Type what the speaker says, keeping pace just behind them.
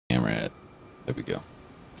Hammer it. There we go.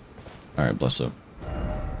 Alright, bless up.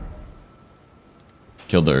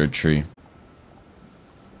 Killed the Erd tree.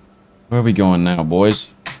 Where are we going now, boys?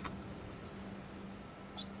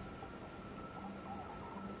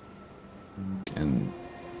 And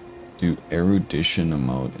do erudition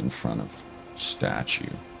emote in front of statue.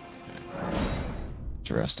 Okay.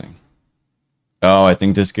 Interesting. Oh, I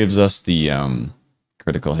think this gives us the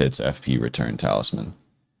critical hits FP return talisman,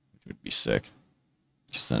 which would be sick.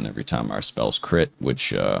 Just then every time our spells crit,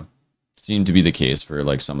 which seem to be the case for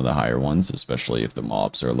like some of the higher ones, especially if the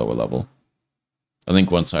mobs are lower level. I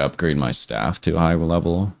think once I upgrade my staff to a higher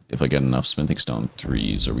level, if I get enough smithing stone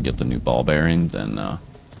 3s or we get the new ball bearing, then I'll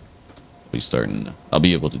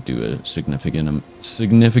be able to do a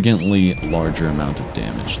significantly larger amount of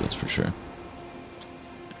damage, that's for sure.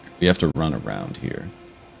 We have to run around here.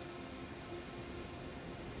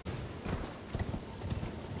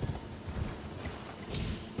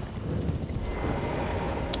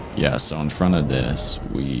 Yeah, so in front of this,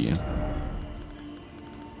 we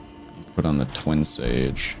put on the twin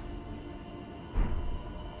sage,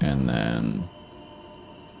 and then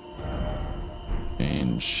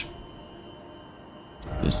change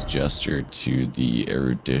this gesture to the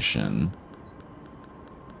erudition.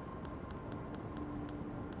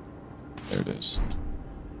 There it is.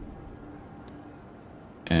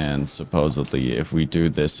 And supposedly, if we do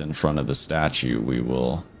this in front of the statue, we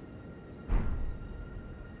will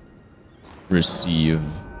receive...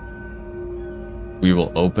 We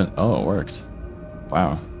will open... Oh, it worked.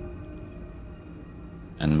 Wow.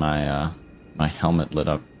 And my helmet lit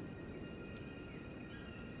up.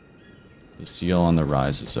 The seal on the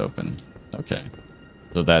rise is open. Okay.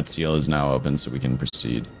 So that seal is now open, so we can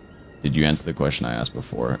proceed. Did you answer the question I asked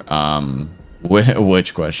before?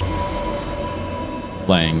 Which question?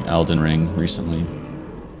 Playing Elden Ring recently.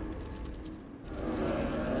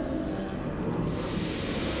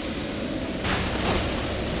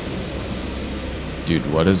 Dude,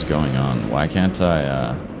 what is going on? Why can't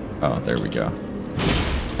I, Oh, there we go.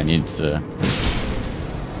 I need to...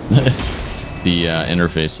 The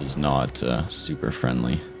interface is not super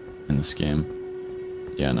friendly in this game.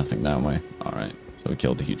 Yeah, nothing that way. Alright, so we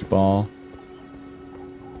killed a huge ball.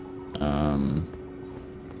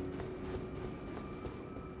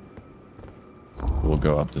 We'll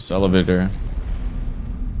go up this elevator.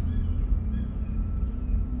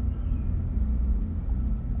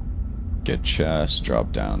 Get chest,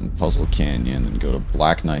 drop down Puzzle Canyon, and go to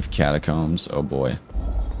Black Knife Catacombs. Oh boy.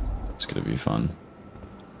 It's gonna be fun.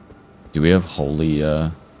 Do we have holy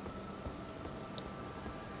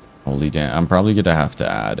damn? I'm probably gonna have to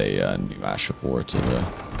add a new Ash of War to the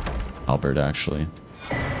halberd, actually.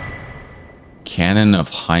 Cannon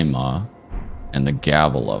of Haima and the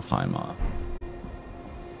Gavel of Haima.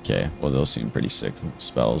 Okay, well those seem pretty sick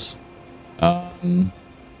spells. What's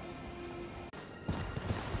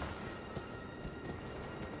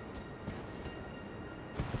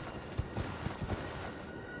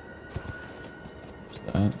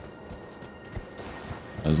that?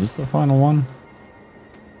 Is this the final one?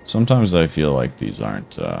 Sometimes I feel like these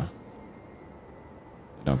aren't, they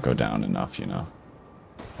don't go down enough, you know?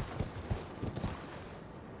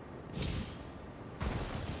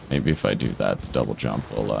 Maybe if I do that, the double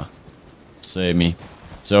jump will, save me.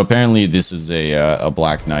 So apparently this is a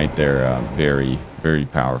Black Knight. They're, very, very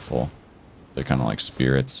powerful. They're kind of like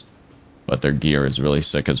spirits. But their gear is really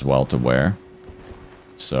sick as well to wear.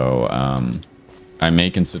 So, I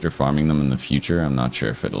may consider farming them in the future. I'm not sure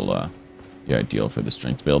if it'll be ideal for the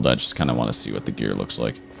strength build. I just kind of want to see what the gear looks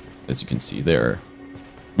like. As you can see, there are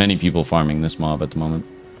many people farming this mob at the moment.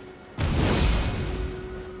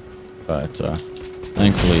 But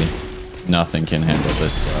thankfully, nothing can handle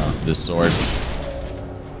this this sword.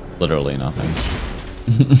 Literally nothing.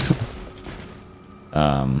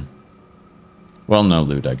 Well, no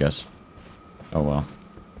loot, I guess. Oh well.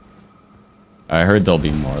 I heard there'll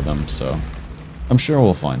be more of them, so I'm sure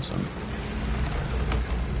we'll find some.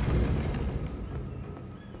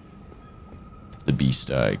 The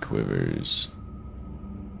beast eye quivers.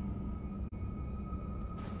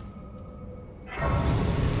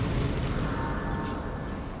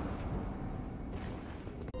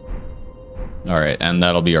 Alright, and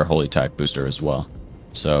that'll be our holy attack booster as well.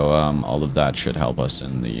 So all of that should help us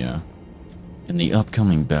in the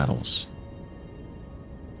upcoming battles.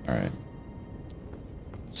 Alright.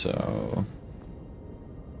 So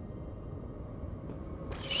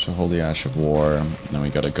Holy Ash of War, and then we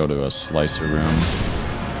gotta go to a slicer room.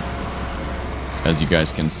 As you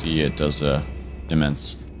guys can see, it does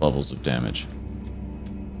immense levels of damage.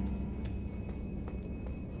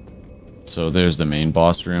 So there's the main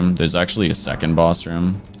boss room. There's actually a second boss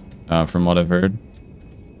room from what I've heard.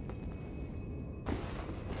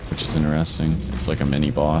 Which is interesting. It's like a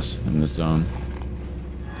mini boss in this zone.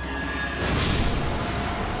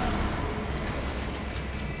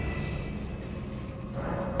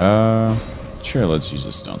 Sure, let's use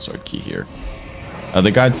the stone sword key here. The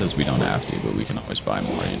guide says we don't have to, but we can always buy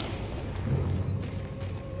more, you know.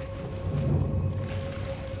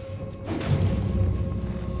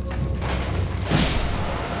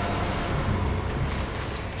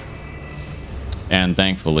 And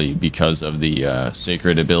thankfully, because of the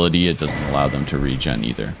sacred ability, it doesn't allow them to regen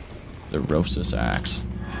either. The Rosus Axe.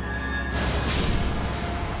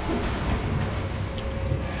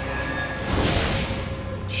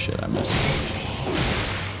 Shit, I missed it.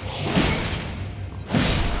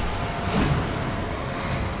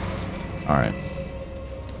 Alright.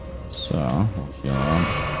 So, we'll heal up.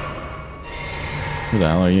 Who the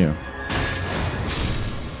hell are you?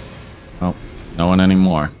 Oh, no one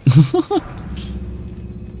anymore.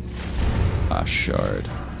 Shard.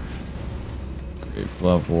 Grave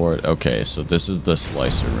Glove Ward. Okay, so this is the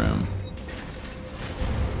Slicer room.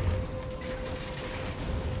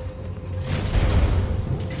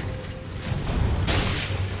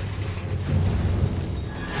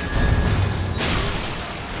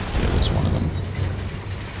 Okay, there's one of them.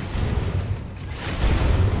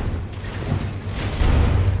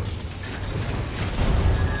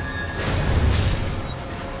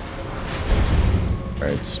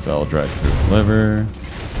 Alright, spell drive proof liver.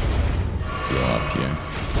 Heal up here.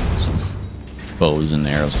 Some bows and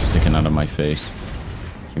arrows sticking out of my face.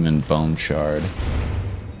 Human bone shard.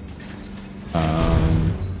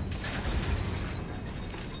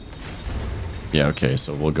 Yeah, okay,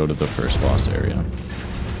 so we'll go to the first boss area.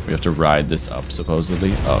 We have to ride this up,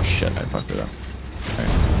 supposedly. Oh shit, I fucked it up. Alright.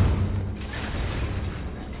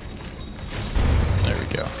 There we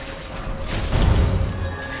go.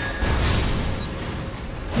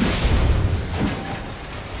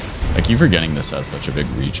 I keep forgetting this has such a big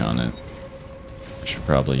reach on it. I should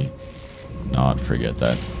probably not forget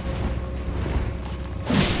that.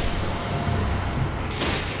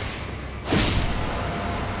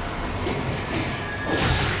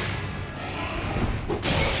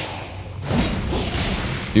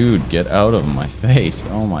 Dude, get out of my face.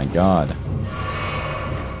 Oh my god.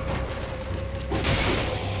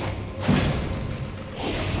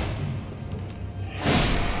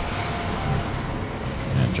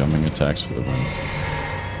 And jumping attacks for the win.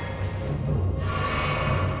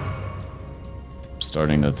 I'm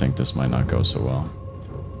starting to think this might not go so well.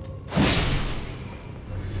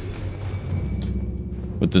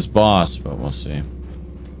 With this boss, but we'll see.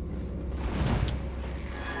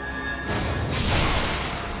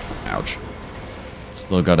 Ouch.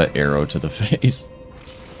 Still got an arrow to the face.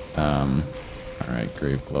 Alright,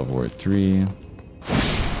 Grave Glove Ward 3.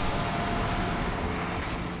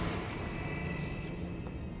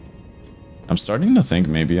 I'm starting to think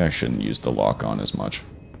maybe I shouldn't use the lock on as much.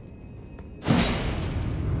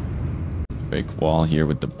 Fake wall here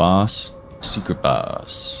with the boss. Secret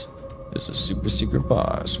boss. There's a super secret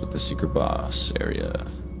boss with the secret boss area.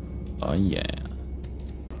 Oh yeah.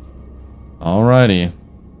 Alrighty.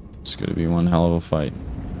 It's gonna be one hell of a fight.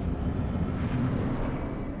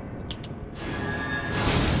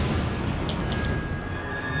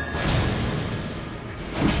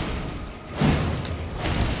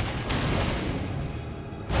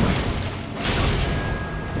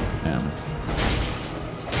 Damn.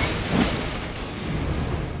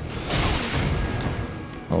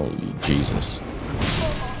 Holy Jesus.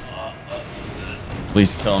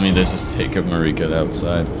 Please tell me this is Take of Marika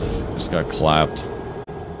outside. Just got clapped.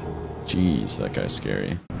 Jeez, that guy's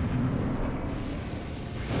scary.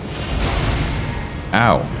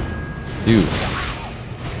 Ow. Dude.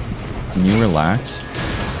 Can you relax?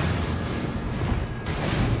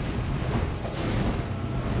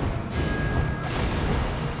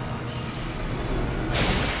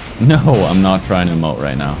 No, I'm not trying to emote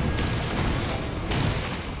right now.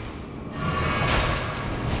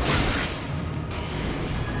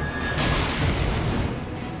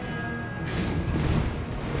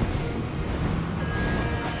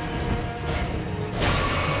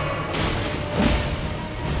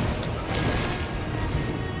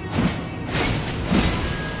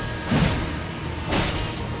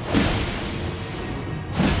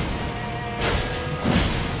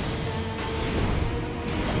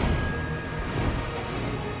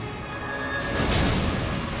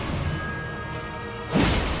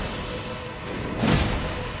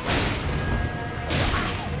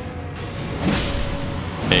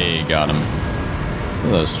 Hey, got him.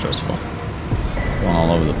 That was stressful. Going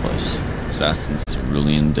all over the place. Assassin's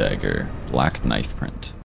Cerulean Dagger. Black knife print.